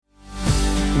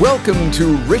Welcome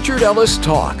to Richard Ellis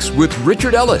Talks with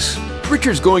Richard Ellis.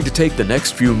 Richard's going to take the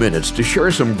next few minutes to share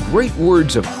some great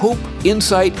words of hope,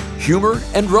 insight, humor,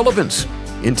 and relevance.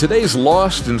 In today's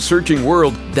lost and searching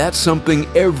world, that's something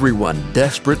everyone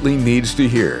desperately needs to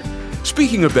hear.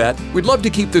 Speaking of that, we'd love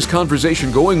to keep this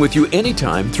conversation going with you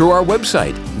anytime through our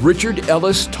website,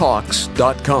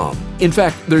 richardellistalks.com. In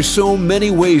fact, there's so many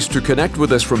ways to connect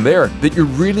with us from there that you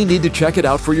really need to check it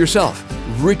out for yourself,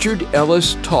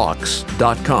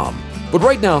 richardellistalks.com. But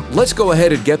right now, let's go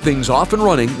ahead and get things off and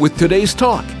running with today's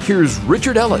talk. Here's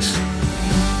Richard Ellis.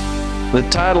 The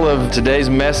title of today's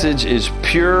message is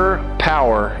Pure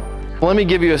Power. Let me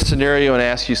give you a scenario and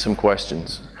ask you some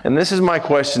questions. And this is my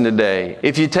question today.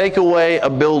 If you take away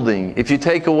a building, if you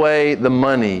take away the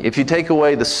money, if you take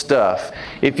away the stuff,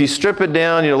 if you strip it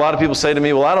down, a lot of people say to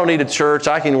me, well, I don't need a church.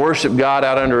 I can worship God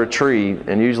out under a tree.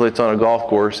 And usually it's on a golf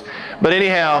course. But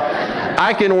anyhow,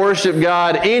 I can worship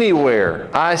God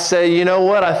anywhere. I say, you know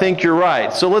what? I think you're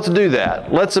right. So let's do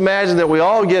that. Let's imagine that we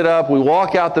all get up, we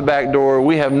walk out the back door,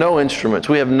 we have no instruments,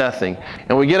 we have nothing.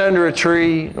 And we get under a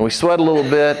tree, and we sweat a little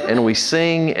bit, and we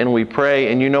sing, and we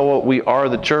pray, and you know what? We are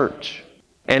the church.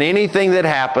 And anything that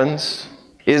happens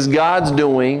is God's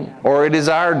doing or it is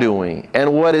our doing.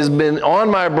 And what has been on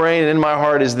my brain and in my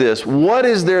heart is this: what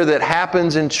is there that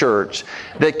happens in church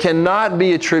that cannot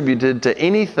be attributed to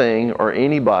anything or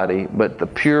anybody but the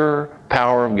pure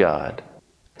power of God?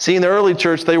 See, in the early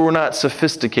church, they were not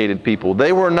sophisticated people.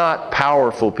 They were not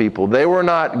powerful people. They were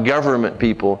not government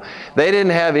people. They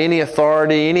didn't have any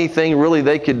authority, anything really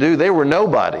they could do. They were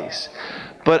nobodies.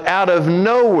 But out of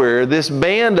nowhere, this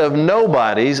band of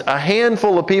nobodies, a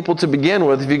handful of people to begin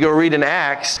with, if you go read in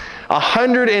Acts,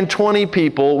 120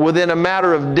 people within a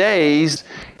matter of days,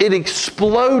 it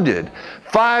exploded.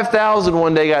 5,000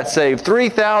 one day got saved.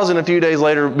 3,000 a few days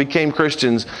later became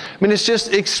Christians. I mean, it's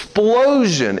just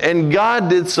explosion. And God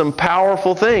did some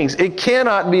powerful things. It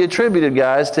cannot be attributed,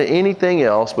 guys, to anything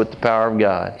else but the power of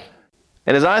God.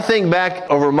 And as I think back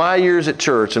over my years at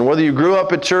church, and whether you grew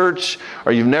up at church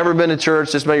or you've never been to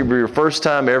church, this may be your first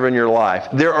time ever in your life,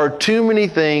 there are too many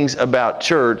things about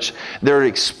church that are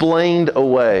explained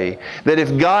away. That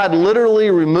if God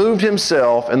literally removed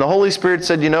Himself and the Holy Spirit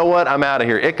said, you know what, I'm out of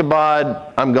here,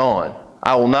 Ichabod, I'm gone,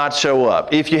 I will not show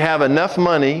up. If you have enough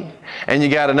money and you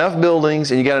got enough buildings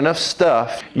and you got enough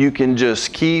stuff, you can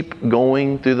just keep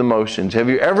going through the motions. Have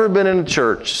you ever been in a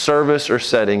church service or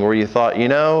setting where you thought,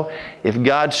 if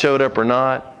God showed up or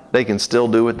not, they can still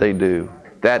do what they do?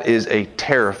 That is a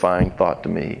terrifying thought to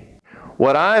me.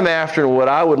 What I'm after and what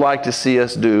I would like to see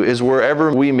us do is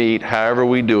wherever we meet, however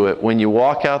we do it, when you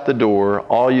walk out the door,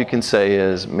 all you can say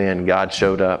is, man, God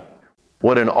showed up.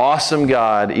 What an awesome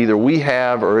God either we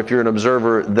have, or if you're an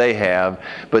observer, they have.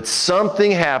 But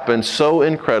something happened so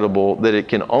incredible that it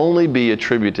can only be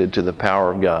attributed to the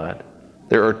power of God.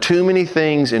 There are too many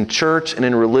things in church and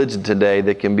in religion today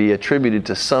that can be attributed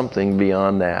to something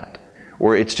beyond that,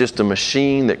 where it's just a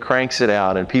machine that cranks it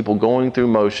out and people going through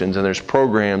motions, and there's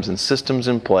programs and systems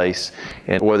in place,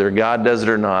 and whether God does it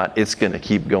or not, it's going to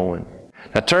keep going.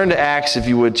 Now turn to Acts, if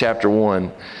you would, chapter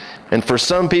 1. And for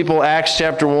some people, Acts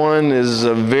chapter 1 is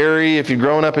if you've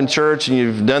grown up in church and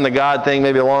you've done the God thing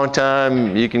maybe a long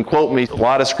time, you can quote me a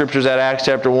lot of scriptures at Acts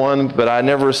chapter 1, but I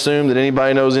never assume that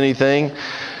anybody knows anything.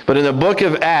 But in the book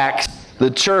of Acts, the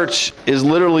church is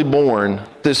literally born.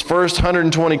 This first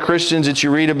 120 Christians that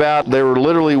you read about, they were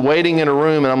literally waiting in a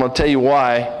room, and I'm going to tell you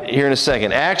why here in a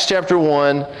second. Acts chapter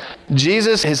 1,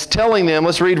 Jesus is telling them,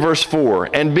 let's read verse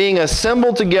 4, and being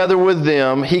assembled together with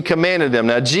them, He commanded them.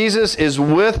 Now Jesus is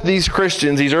with these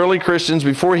Christians, these early Christians,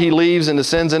 before He leaves and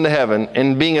ascends into heaven,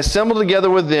 and being assembled together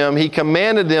with them, He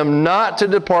commanded them not to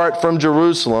depart from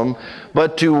Jerusalem,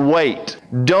 but to wait.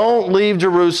 Don't leave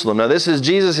Jerusalem. Now this is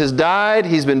Jesus has died,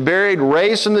 He's been buried,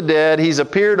 raised from the dead, He's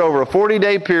appeared over a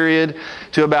 40-day period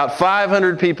to about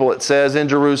 500 people, it says, in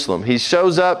Jerusalem. He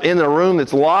shows up in the room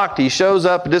that's locked, He shows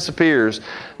up, disappears.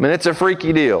 I mean, it's a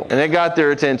freaky deal, and it got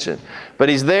their attention. But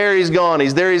He's there, He's gone,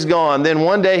 He's there, He's gone. Then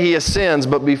one day He ascends,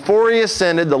 but before He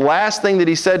ascended, the last thing that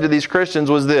He said to these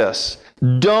Christians was this: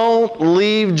 don't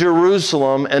leave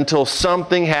Jerusalem until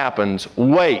something happens.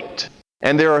 Wait.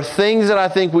 And there are things that I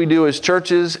think we do as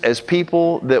churches, as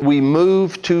people, that we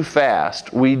move too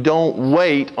fast. We don't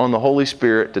wait on the Holy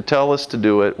Spirit to tell us to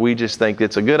do it. We just think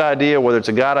it's a good idea, whether it's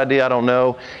a God idea, I don't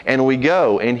know. And we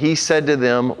go. And He said to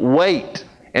them, wait.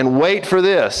 And wait for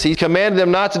this. He commanded them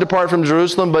not to depart from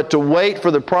Jerusalem, but to wait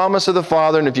for the promise of the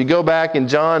Father. And if you go back in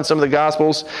John, some of the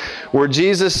Gospels, where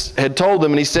Jesus had told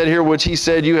them, and he said here, which he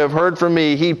said, you have heard from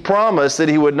me, he promised that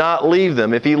he would not leave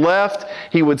them. If he left,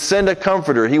 he would send a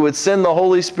comforter. He would send the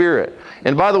Holy Spirit.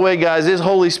 And by the way, guys, this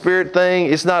Holy Spirit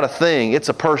thing, it's not a thing, it's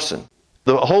a person.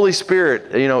 The Holy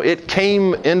Spirit, it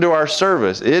came into our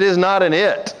service. It is not an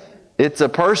it. It's a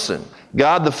person.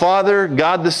 God the Father,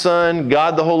 God the Son,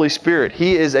 God the Holy Spirit.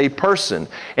 He is a person.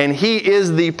 And He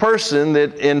is the person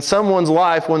that in someone's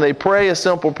life, when they pray a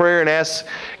simple prayer and ask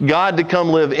God to come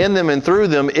live in them and through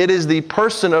them, it is the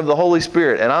person of the Holy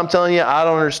Spirit. And I'm telling you, I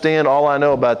don't understand all I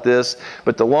know about this,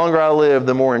 but the longer I live,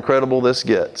 the more incredible this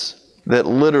gets. That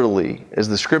literally, as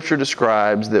the Scripture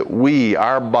describes, that we,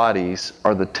 our bodies,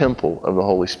 are the temple of the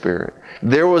Holy Spirit.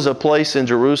 There was a place in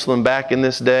Jerusalem back in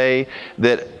this day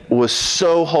that was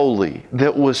so holy,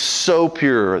 that was so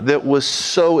pure, that was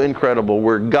so incredible,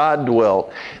 where God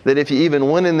dwelt, that if you even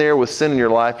went in there with sin in your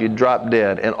life, you'd drop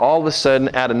dead. And all of a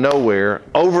sudden, out of nowhere,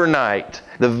 overnight,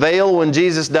 the veil, when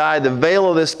Jesus died, the veil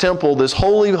of this temple, this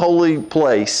holy, holy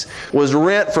place, was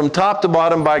rent from top to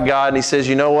bottom by God. And He says,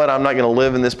 you know what? I'm not going to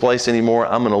live in this place anymore.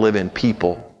 I'm going to live in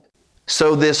people.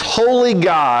 So this holy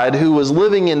God who was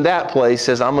living in that place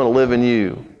says, I'm going to live in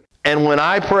you. And when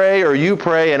I pray or you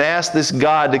pray and ask this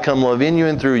God to come live in you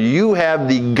and through you, you have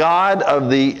the God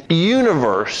of the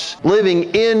universe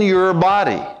living in your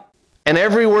body. And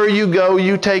everywhere you go,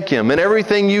 you take Him. And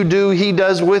everything you do, He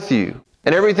does with you.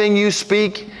 And everything you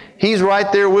speak, He's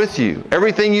right there with you.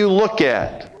 Everything you look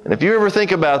at. And if you ever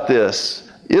think about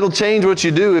this, it'll change what you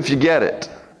do if you get it.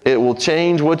 It will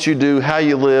change what you do, how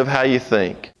you live, how you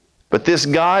think. But this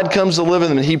God comes to live in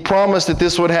them, and He promised that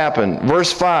this would happen.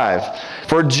 Verse 5,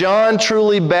 for John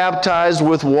truly baptized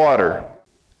with water.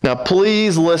 Now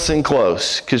please listen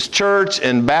close, because church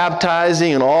and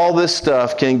baptizing and all this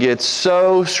stuff can get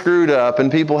so screwed up,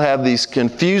 and people have these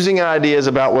confusing ideas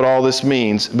about what all this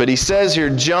means. But he says here,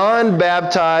 John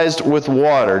baptized with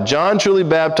water. John truly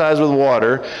baptized with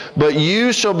water, but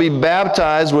you shall be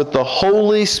baptized with the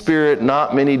Holy Spirit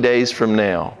not many days from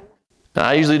now. Now,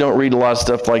 I usually don't read a lot of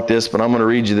stuff like this, but I'm going to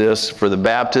read you this for the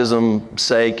baptism's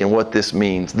sake and what this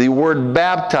means. The word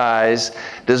baptize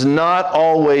does not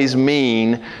always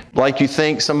mean like you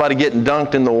think somebody getting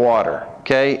dunked in the water.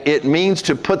 Okay? It means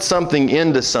to put something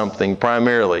into something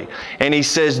primarily. And he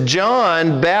says,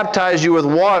 John baptized you with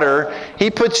water.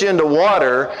 He puts you into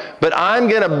water, but I'm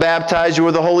going to baptize you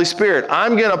with the Holy Spirit.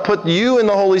 I'm going to put you in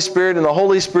the Holy Spirit and the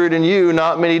Holy Spirit in you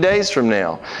not many days from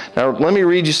now. Now, let me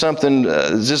read you something,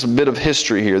 just a bit of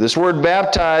history here. This word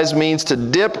baptize means to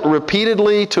dip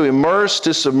repeatedly, to immerse,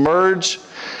 to submerge,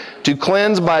 to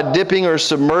cleanse by dipping or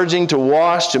submerging, to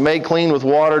wash, to make clean with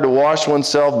water, to wash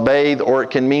oneself, bathe, or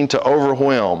it can mean to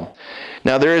overwhelm.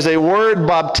 Now there is a word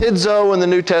baptizo in the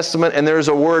New Testament, and there is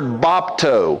a word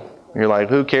bapto. You're like,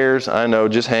 who cares? I know,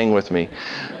 just hang with me.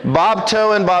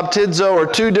 Bapto and baptizo are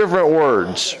two different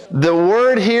words. The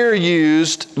word here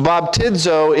used,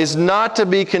 baptizo, is not to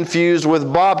be confused with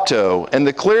bapto. And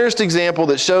the clearest example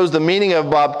that shows the meaning of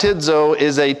baptizo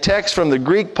is a text from the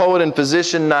Greek poet and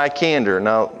physician Nicander.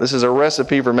 Now, this is a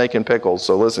recipe for making pickles,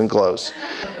 so listen close.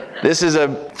 This is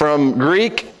from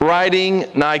Greek writing,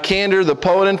 Nicander, the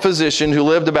poet and physician who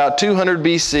lived about 200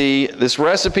 BC. This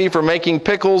recipe for making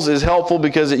pickles is helpful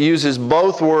because it uses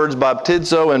both words,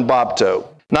 baptizo and bapto.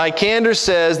 Nicander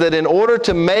says that in order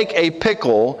to make a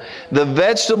pickle, the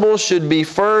vegetable should be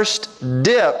first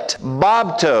dipped,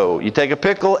 bapto. You take a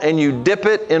pickle and you dip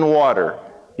it in water.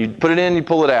 You put it in, you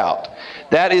pull it out.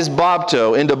 That is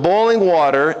bapto, into boiling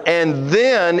water, and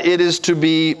then it is to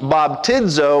be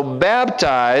baptizo,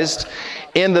 baptized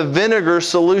in the vinegar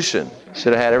solution.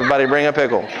 Should have had everybody bring a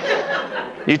pickle.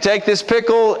 You take this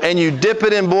pickle and you dip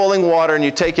it in boiling water and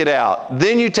you take it out.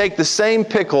 Then you take the same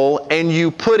pickle and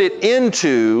you put it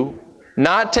into,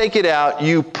 not take it out,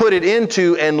 you put it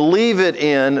into and leave it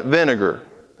in vinegar.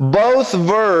 Both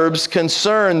verbs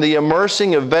concern the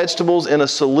immersing of vegetables in a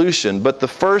solution, but the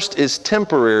first is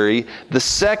temporary. The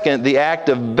second, the act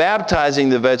of baptizing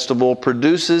the vegetable,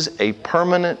 produces a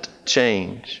permanent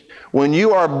change. When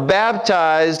you are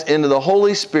baptized into the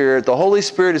Holy Spirit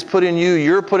is put in you,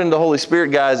 you're put into the Holy Spirit,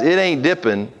 guys. It ain't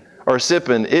dipping or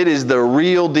sipping. It is the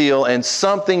real deal, and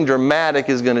something dramatic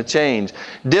is going to change.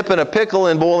 Dipping a pickle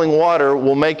in boiling water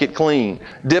will make it clean.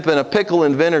 Dipping a pickle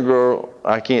in vinegar,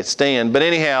 I can't stand. But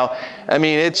anyhow,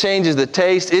 it changes the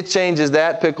taste. It changes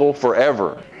that pickle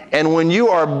forever. And when you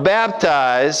are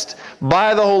baptized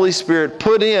by the Holy Spirit,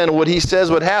 put in what He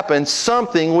says would happen,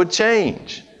 something would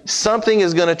change. Something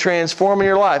is going to transform in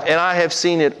your life. And I have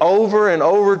seen it over and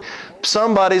over.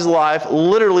 somebody's life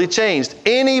literally changed.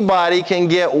 Anybody can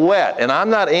get wet. And I'm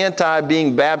not anti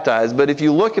being baptized, but if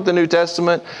you look at the New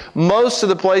Testament, most of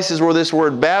the places where this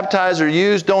word baptize are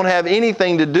used don't have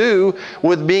anything to do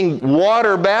with being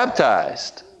water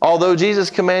baptized. Although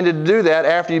Jesus commanded to do that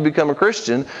after you become a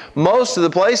Christian, most of the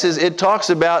places it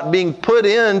talks about being put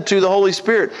into the Holy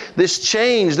Spirit. This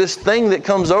change, this thing that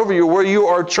comes over you where you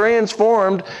are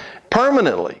transformed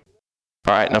permanently.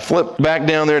 All right, now flip back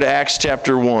down there to Acts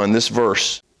chapter 1, this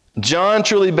verse. John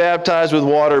truly baptized with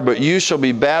water, but you shall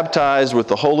be baptized with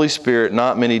the Holy Spirit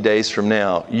not many days from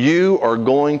now. You are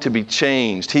going to be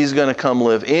changed. He's going to come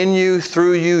live in you,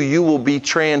 through you. You will be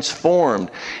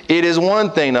transformed. It is one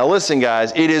thing, now listen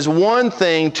guys, it is one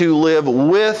thing to live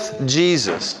with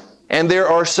Jesus. And there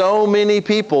are so many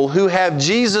people who have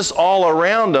Jesus all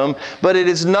around them, but it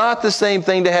is not the same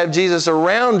thing to have Jesus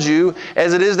around you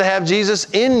as it is to have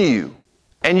Jesus in you.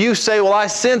 And you say, well, I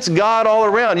sense God all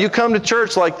around. You come to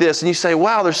church like this and you say,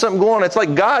 wow, there's something going on. It's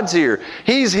like God's here.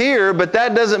 He's here, but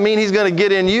that doesn't mean He's going to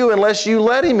get in you unless you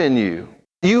let Him in you.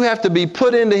 You have to be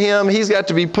put into Him. He's got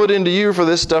to be put into you for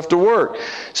this stuff to work.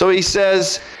 So He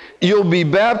says, you'll be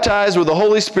baptized with the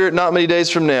Holy Spirit not many days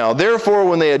from now. Therefore,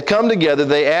 when they had come together,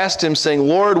 they asked Him, saying,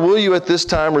 Lord, will you at this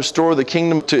time restore the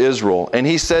kingdom to Israel? And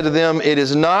He said to them, it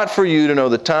is not for you to know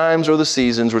the times or the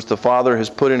seasons which the Father has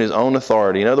put in His own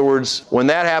authority. In other words, when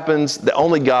that happens,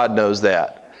 only God knows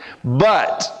that.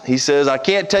 But, He says, I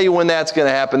can't tell you when that's going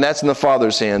to happen. That's in the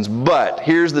Father's hands. But,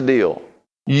 here's the deal.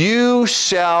 You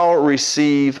shall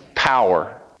receive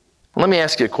power. Let me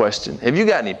ask you a question. Have you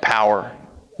got any power?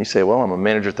 You say, well, I'm a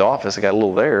manager at the office. I got a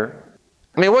little there.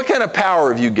 I mean, what kind of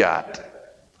power have you got?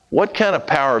 What kind of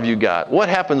power have you got? What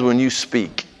happens when you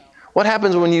speak? What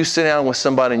happens when you sit down with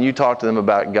somebody and you talk to them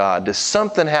about God? Does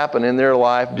something happen in their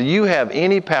life? Do you have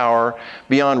any power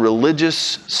beyond religious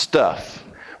stuff?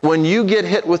 When you get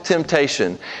hit with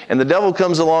temptation and the devil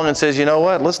comes along and says, you know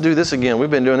what, let's do this again. We've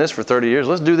been doing this for 30 years.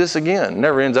 Let's do this again.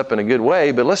 Never ends up in a good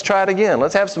way, but let's try it again.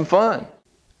 Let's have some fun.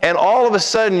 And all of a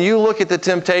sudden you look at the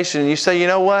temptation and you say, you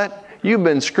know what? You've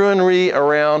been screwing me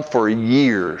around for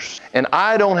years. And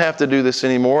I don't have to do this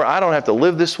anymore. I don't have to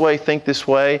live this way, think this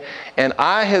way. And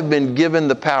I have been given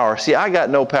the power. See, I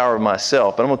got no power of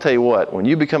myself. But I'm going to tell you what, when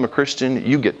you become a Christian,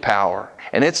 you get power.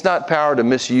 And it's not power to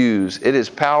misuse. It is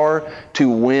power to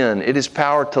win. It is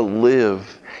power to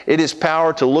live. It is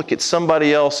power to look at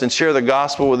somebody else and share the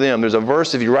gospel with them. There's a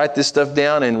verse, if you write this stuff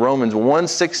down, in Romans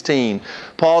 1:16.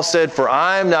 Paul said, for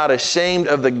I am not ashamed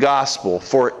of the gospel,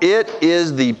 for it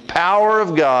is the power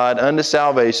of God unto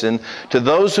salvation to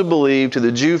those who believe, to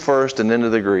the Jew first and then to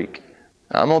the Greek.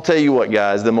 I'm going to tell you what,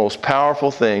 guys, the most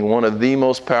powerful thing, one of the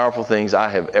most powerful things I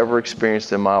have ever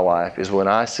experienced in my life is when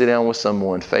I sit down with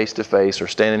someone face to face or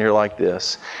standing here like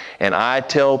this, and I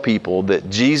tell people that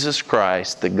Jesus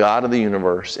Christ, the God of the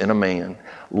universe in a man,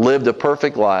 lived a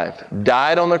perfect life,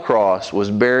 died on the cross, was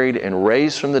buried, and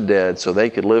raised from the dead so they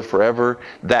could live forever.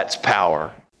 That's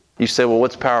power. You say, well,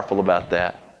 what's powerful about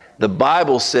that? The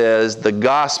Bible says the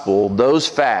gospel, those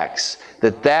facts,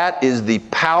 that is the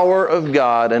power of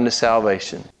God unto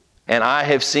salvation. And I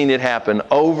have seen it happen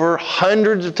over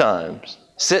hundreds of times,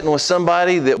 sitting with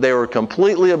somebody that they were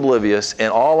completely oblivious,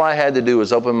 and all I had to do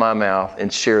was open my mouth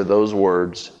and share those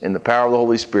words in the power of the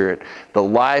Holy Spirit, the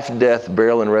life, death,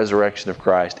 burial, and resurrection of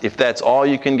Christ. If that's all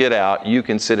you can get out, you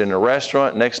can sit in a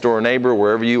restaurant, next door neighbor,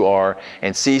 wherever you are,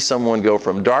 and see someone go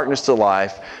from darkness to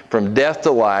life, from death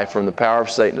to life, from the power of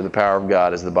Satan to the power of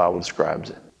God, as the Bible describes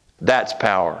it. That's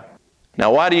power.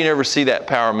 Now, why do you never see that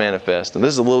power manifest? And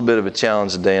this is a little bit of a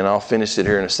challenge today, and I'll finish it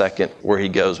here in a second where he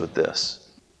goes with this.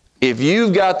 If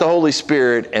you've got the Holy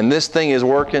Spirit and this thing is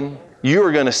working, you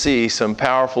are going to see some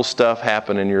powerful stuff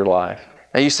happen in your life.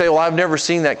 Now you say, well, I've never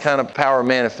seen that kind of power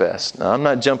manifest. Now, I'm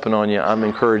not jumping on you. I'm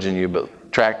encouraging you,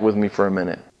 but track with me for a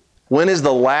minute. When is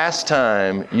the last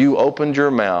time you opened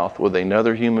your mouth with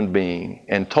another human being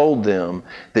and told them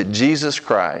that Jesus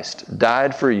Christ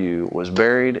died for you, was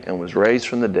buried, and was raised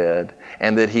from the dead,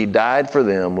 and that He died for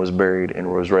them, was buried,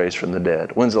 and was raised from the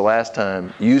dead? When's the last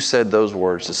time you said those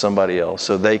words to somebody else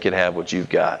so they could have what you've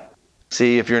got?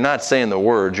 See, if you're not saying the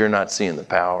words, you're not seeing the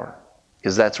power,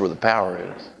 because that's where the power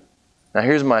is. Now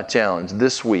here's my challenge.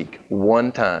 This week,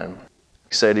 one time,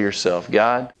 say to yourself,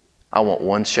 God, I want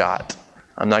one shot.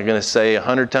 I'm not going to say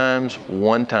 100 times,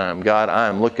 one time. God, I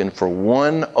am looking for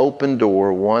one open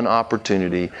door, one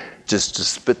opportunity just to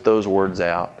spit those words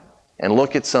out and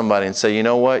look at somebody and say, you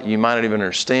know what? You might not even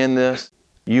understand this.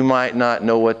 You might not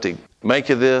know what to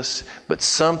make of this, but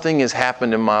something has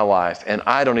happened in my life and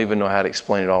I don't even know how to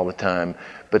explain it all the time.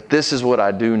 But this is what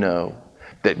I do know,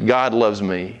 that God loves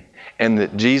me and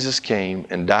that Jesus came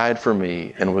and died for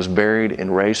me and was buried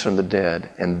and raised from the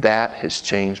dead, and that has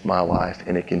changed my life,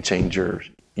 and it can change yours.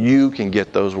 You can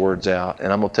get those words out.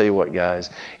 And I'm going to tell you what, guys,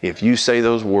 if you say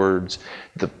those words,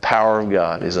 the power of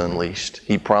God is unleashed.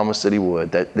 He promised that He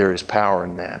would, that there is power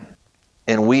in that.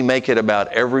 And we make it about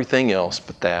everything else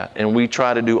but that. And we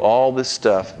try to do all this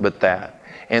stuff but that.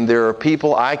 And there are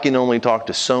people, I can only talk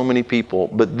to so many people,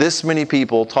 but this many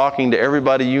people talking to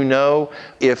everybody you know,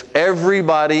 if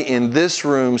everybody in this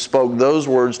room spoke those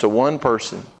words to one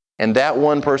person, and that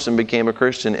one person became a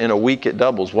Christian, in a week it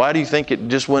doubles. Why do you think it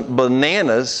just went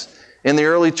bananas in the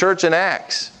early church in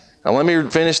Acts? Now let me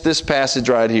finish this passage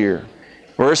right here.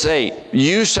 Verse 8,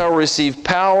 you shall receive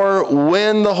power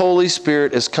when the Holy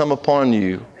Spirit has come upon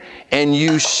you, and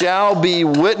you shall be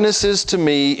witnesses to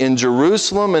me in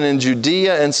Jerusalem and in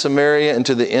Judea and Samaria and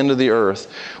to the end of the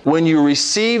earth. When you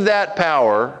receive that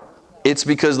power, it's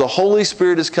because the Holy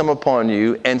Spirit has come upon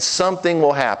you and something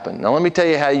will happen. Now let me tell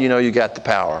you how you know you got the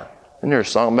power. Isn't there a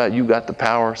song about you got the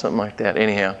power or something like that?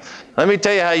 Anyhow, let me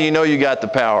tell you how you know you got the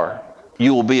power.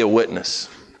 You will be a witness.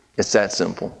 It's that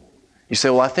simple. You say,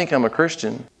 well, I think I'm a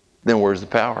Christian. Then where's the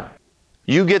power?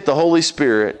 You get the Holy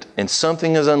Spirit and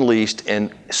something is unleashed,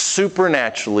 and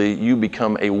supernaturally you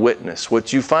become a witness.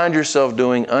 What you find yourself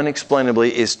doing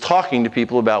unexplainably is talking to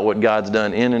people about what God's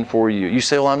done in and for you. You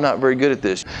say, well, I'm not very good at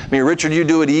this. I mean, Richard, you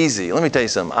do it easy. Let me tell you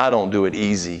something. I don't do it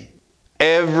easy.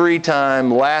 Every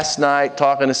time, last night,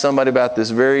 talking to somebody about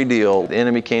this very deal, the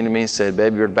enemy came to me and said,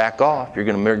 baby, you're to back off. You're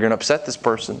going to upset this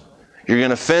person. You're going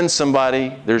to offend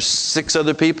somebody. There's 6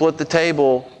 other people at the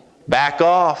table. Back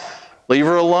off. Leave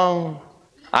her alone.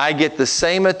 I get the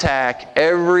same attack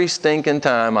every stinking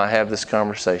time I have this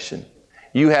conversation.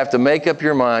 You have to make up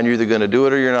your mind. You're either going to do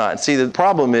it or you're not. And see, the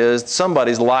problem is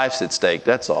somebody's life's at stake.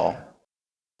 That's all.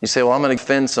 You say, well, I'm going to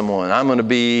offend someone. I'm going to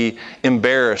be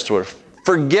embarrassed. Or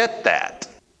forget that.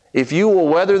 If you will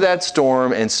weather that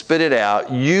storm and spit it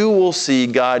out, you will see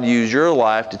God use your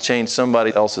life to change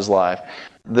somebody else's life.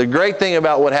 The great thing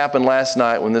about what happened last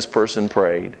night when this person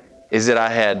prayed is that I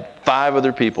had 5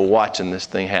 other people watching this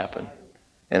thing happen.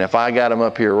 And if I got them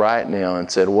up here right now and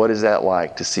said, what is that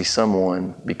like to see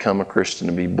someone become a Christian,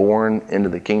 to be born into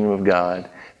the kingdom of God?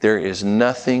 There is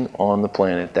nothing on the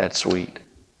planet that sweet.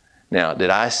 Now, did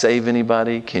I save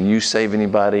anybody? Can you save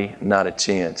anybody? Not a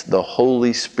chance. The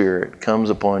Holy Spirit comes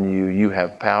upon you. You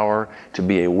have power to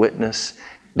be a witness.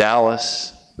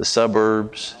 Dallas, the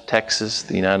suburbs, Texas,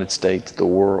 the United States, the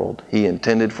world. He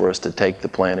intended for us to take the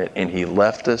planet, and He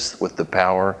left us with the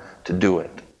power to do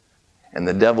it. And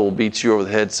the devil will beat you over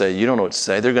the head and say, you don't know what to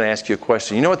say. They're going to ask you a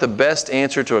question. You know what the best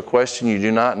answer to a question you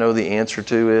do not know the answer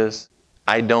to is?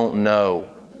 I don't know.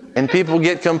 And people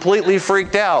get completely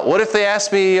freaked out. What if they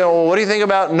ask me, what do you think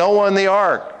about Noah and the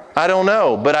ark? I don't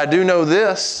know, but I do know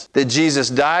this, that Jesus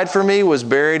died for me, was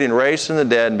buried, and raised from the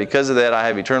dead, and because of that I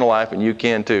have eternal life, and you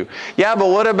can too. Yeah, but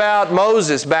what about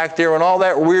Moses back there when all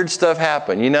that weird stuff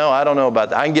happened? I don't know about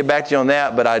that. I can get back to you on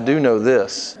that, but I do know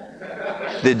this,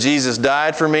 that Jesus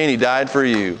died for me and He died for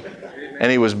you,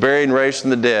 and He was buried and raised from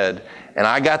the dead, and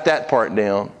I got that part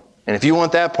down. And if you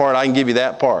want that part, I can give you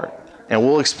that part, and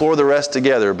we'll explore the rest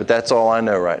together, but that's all I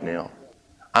know right now.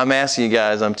 I'm asking you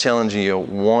guys, I'm challenging you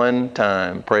one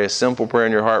time. Pray a simple prayer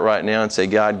in your heart right now and say,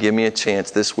 God, give me a chance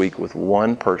this week with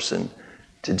one person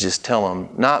to just tell them,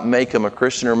 not make them a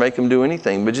Christian or make them do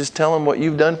anything, but just tell them what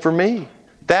you've done for me.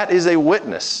 That is a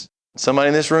witness. Somebody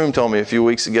in this room told me a few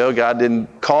weeks ago, God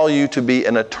didn't call you to be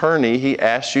an attorney. He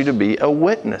asked you to be a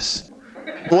witness.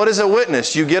 What is a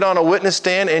witness? You get on a witness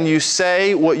stand and you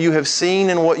say what you have seen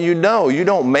and what you know. You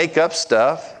don't make up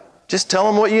stuff. Just tell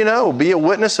them what you know. Be a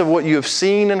witness of what you have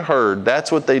seen and heard. That's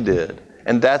what they did.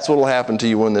 And that's what will happen to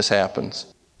you when this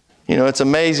happens. It's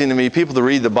amazing to me, people that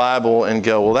read the Bible and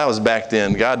go, well, that was back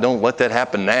then. God, don't let that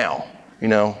happen now.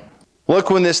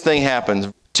 Look when this thing happens.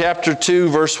 Chapter 2,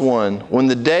 verse 1. When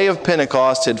the day of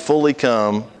Pentecost had fully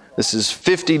come, this is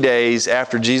 50 days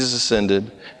after Jesus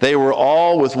ascended, they were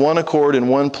all with one accord in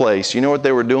one place. You know what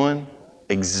they were doing?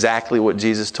 Exactly what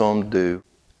Jesus told them to do.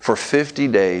 For 50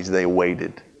 days they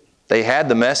waited. They had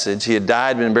the message. He had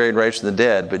died, been buried, raised from the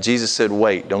dead. But Jesus said,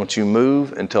 wait, don't you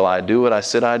move until I do what I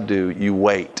said I'd do. You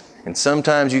wait. And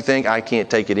sometimes you think, I can't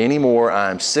take it anymore.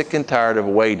 I'm sick and tired of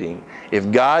waiting. If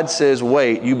God says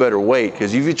wait, you better wait.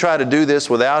 Because if you try to do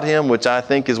this without Him, which I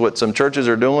think is what some churches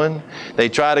are doing, they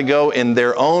try to go in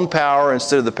their own power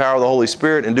instead of the power of the Holy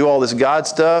Spirit and do all this God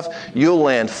stuff, you'll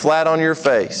land flat on your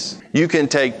face. You can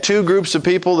take 2 groups of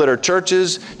people that are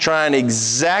churches trying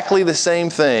exactly the same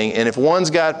thing, and if one's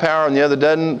got power and the other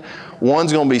doesn't,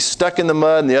 one's going to be stuck in the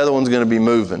mud and the other one's going to be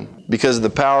moving. because of the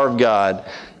power of God.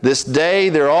 This day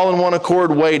they're all in one accord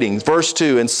waiting. Verse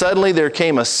 2, and suddenly there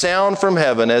came a sound from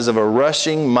heaven as of a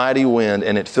rushing mighty wind,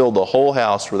 and it filled the whole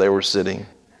house where they were sitting.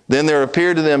 Then there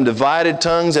appeared to them divided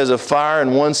tongues as of fire,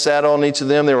 and one sat on each of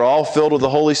them. They were all filled with the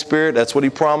Holy Spirit. That's what he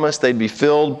promised. They'd be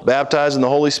filled, baptized in the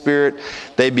Holy Spirit.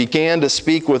 They began to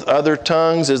speak with other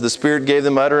tongues as the Spirit gave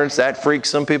them utterance. That freaks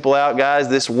some people out, guys.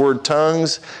 This word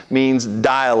tongues means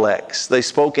dialects. They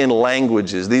spoke in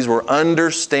languages. These were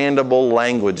understandable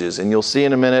languages. And you'll see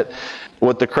in a minute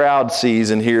what the crowd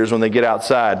sees and hears when they get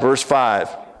outside. Verse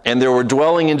 5. And there were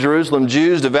dwelling in Jerusalem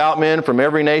Jews, devout men from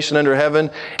every nation under heaven,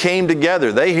 came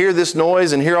together. They hear this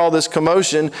noise and hear all this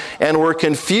commotion and were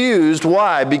confused.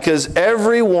 Why? Because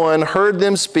everyone heard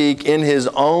them speak in his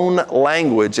own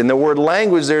language. And the word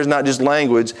language there is not just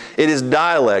language, it is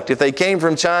dialect. If they came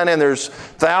from China and there's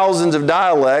thousands of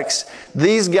dialects,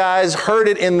 these guys heard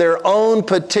it in their own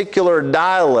particular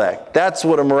dialect. That's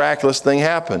what a miraculous thing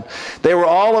happened. They were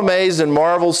all amazed and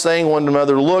marveled, saying one to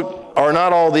another, look, are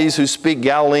not all these who speak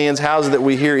Galileans? How is it that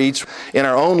we hear each in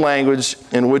our own language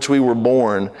in which we were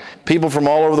born? People from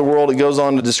all over the world, it goes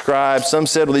on to describe. Some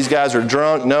said, well, these guys are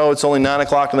drunk. No, it's only 9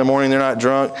 o'clock in the morning. They're not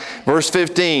drunk. Verse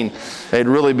 15, they'd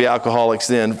really be alcoholics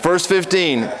then. Verse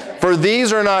 15, for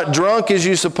these are not drunk as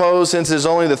you suppose, since it is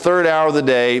only the third hour of the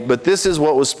day. But this is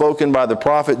what was spoken by the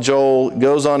prophet Joel. It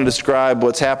goes on to describe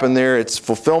what's happened there. It's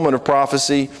fulfillment of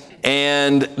prophecy.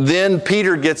 And then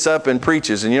Peter gets up and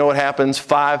preaches. And you know what happens?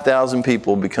 5,000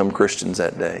 people become Christians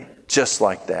that day. Just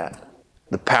like that.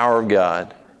 The power of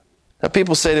God. Now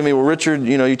people say to me, well, Richard,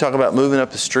 you talk about moving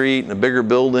up the street and a bigger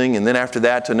building, and then after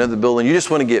that to another building. You just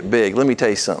want to get big. Let me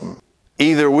tell you something.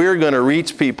 Either we're going to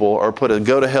reach people or put a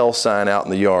go to hell sign out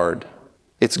in the yard.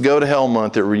 It's go to hell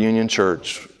month at Reunion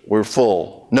Church. We're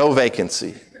full. No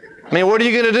vacancy. I mean, what are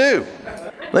you going to do?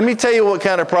 Let me tell you what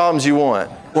kind of problems you want.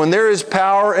 When there is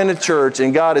power in a church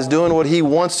and God is doing what He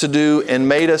wants to do and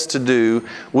made us to do,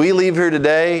 we leave here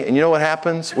today and you know what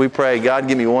happens? We pray, God,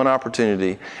 give me one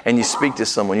opportunity. And you speak to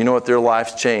someone. You know what? Their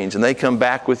life's changed. And they come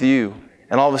back with you.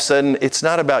 And all of a sudden, it's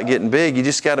not about getting big. You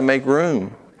just got to make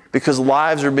room because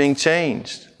lives are being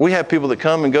changed. We have people that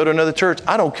come and go to another church.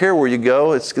 I don't care where you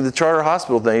go. It's the charter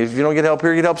hospital thing. If you don't get help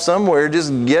here, get help somewhere.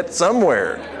 Just get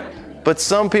somewhere. But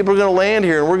some people are going to land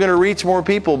here and we're going to reach more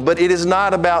people. But it is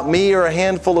not about me or a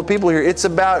handful of people here. It's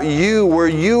about you, where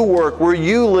you work, where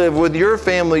you live, with your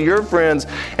family, your friends.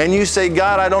 And you say,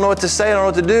 God, I don't know what to say. I don't know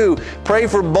what to do. Pray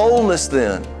for boldness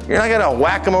then. You're not going to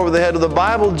whack them over the head with the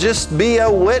Bible. Just be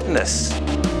a witness.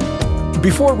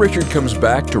 Before Richard comes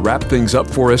back to wrap things up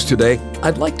for us today,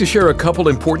 I'd like to share a couple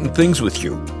important things with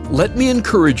you. Let me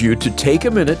encourage you to take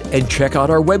a minute and check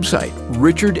out our website,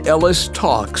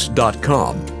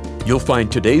 richardellistalks.com. You'll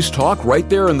find today's talk right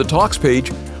there in the Talks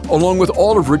page, along with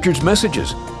all of Richard's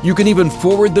messages. You can even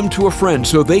forward them to a friend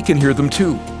so they can hear them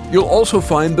too. You'll also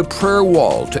find the prayer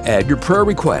wall to add your prayer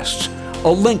requests,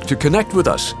 a link to connect with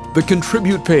us, the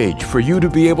Contribute page for you to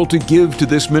be able to give to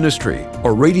this ministry,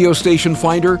 a radio station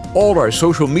finder, all our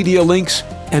social media links,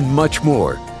 and much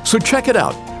more. So check it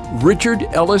out,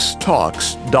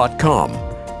 richardellistalks.com.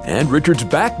 And Richard's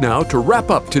back now to wrap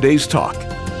up today's talk.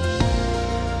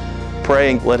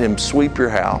 Pray and let Him sweep your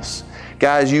house.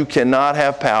 Guys, you cannot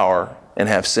have power and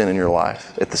have sin in your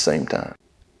life at the same time.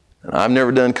 And I've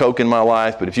never done coke in my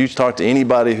life, but if you talk to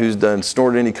anybody who's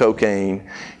snorted any cocaine,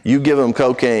 you give them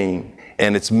cocaine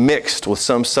and it's mixed with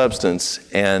some substance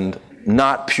and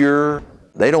not pure,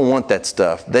 they don't want that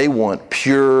stuff. They want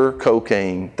pure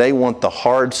cocaine. They want the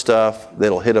hard stuff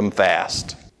that'll hit them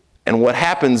fast. And what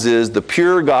happens is the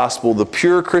pure gospel, the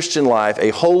pure Christian life,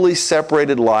 a wholly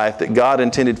separated life that God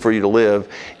intended for you to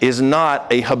live, is not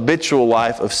a habitual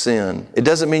life of sin. It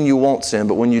doesn't mean you won't sin,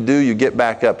 but when you do, you get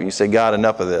back up and you say, God,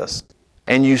 enough of this.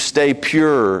 And you stay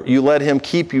pure. You let Him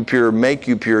keep you pure, make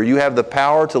you pure. You have the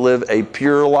power to live a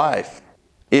pure life.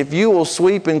 If you will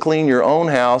sweep and clean your own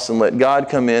house and let God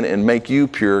come in and make you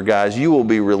pure, guys, you will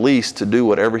be released to do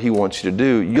whatever He wants you to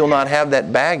do. You'll not have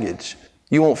that baggage.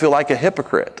 You won't feel like a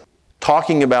hypocrite,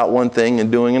 talking about one thing and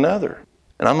doing another.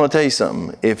 And I'm going to tell you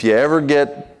something. If you ever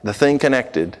get the thing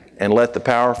connected and let the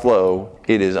power flow,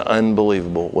 it is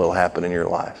unbelievable what will happen in your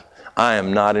life. I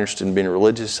am not interested in being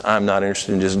religious. I'm not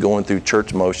interested in just going through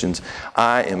church motions.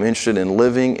 I am interested in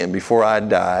living, and before I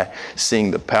die, seeing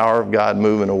the power of God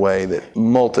move in a way that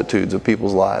multitudes of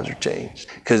people's lives are changed.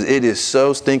 Because it is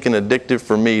so stinking addictive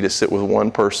for me to sit with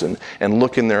one person and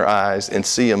look in their eyes and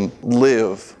see them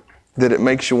live, that it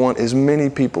makes you want as many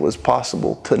people as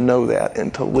possible to know that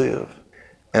and to live.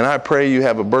 And I pray you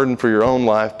have a burden for your own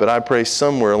life, but I pray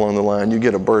somewhere along the line you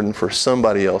get a burden for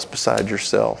somebody else besides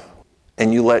yourself.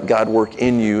 and you let God work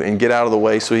in you and get out of the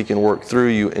way so He can work through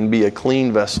you and be a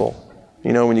clean vessel.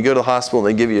 You know, when you go to the hospital and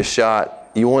they give you a shot,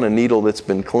 you want a needle that's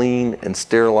been clean and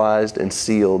sterilized and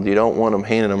sealed. You don't want them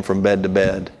handing them from bed to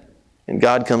bed. And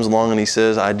God comes along and He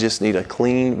says, I just need a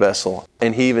clean vessel.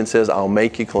 And He even says, I'll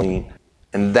make you clean.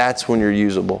 And that's when you're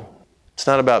usable. It's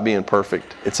not about being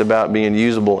perfect. It's about being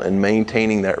usable and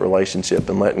maintaining that relationship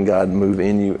and letting God move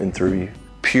in you and through you.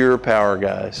 Pure power,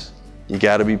 guys. You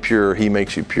got to be pure. He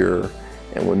makes you pure.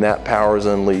 And when that power is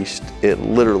unleashed, it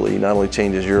literally not only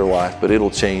changes your life, but it'll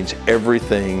change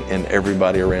everything and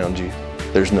everybody around you.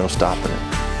 There's no stopping it.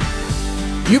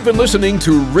 You've been listening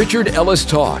to Richard Ellis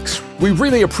Talks. We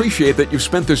really appreciate that you've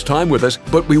spent this time with us,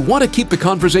 but we want to keep the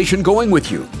conversation going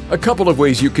with you. A couple of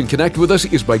ways you can connect with us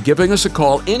is by giving us a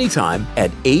call anytime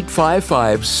at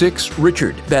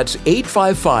 855-6-RICHARD. That's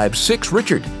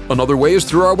 855-6-RICHARD. Another way is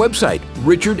through our website,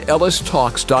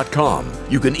 richardellistalks.com.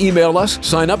 You can email us,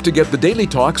 sign up to get the daily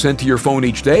talk sent to your phone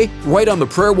each day, write on the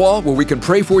prayer wall where we can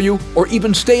pray for you, or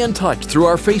even stay in touch through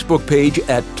our Facebook page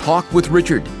at Talk with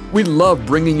Richard. We love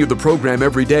bringing you the program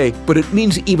every day, but it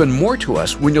means even more to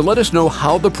us when you let us know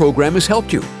how the program has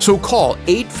helped you. So call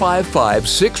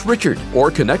 855-6-RICHARD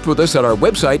or connect with us at our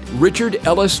website,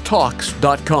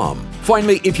 richardellistalks.com.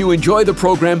 Finally, if you enjoy the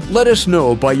program, let us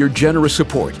know by your generous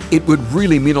support. It would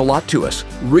really mean a lot to us.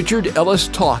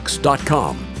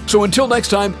 richardellistalks.com. So until next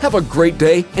time, have a great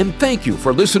day, and thank you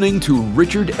for listening to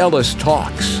Richard Ellis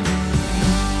Talks.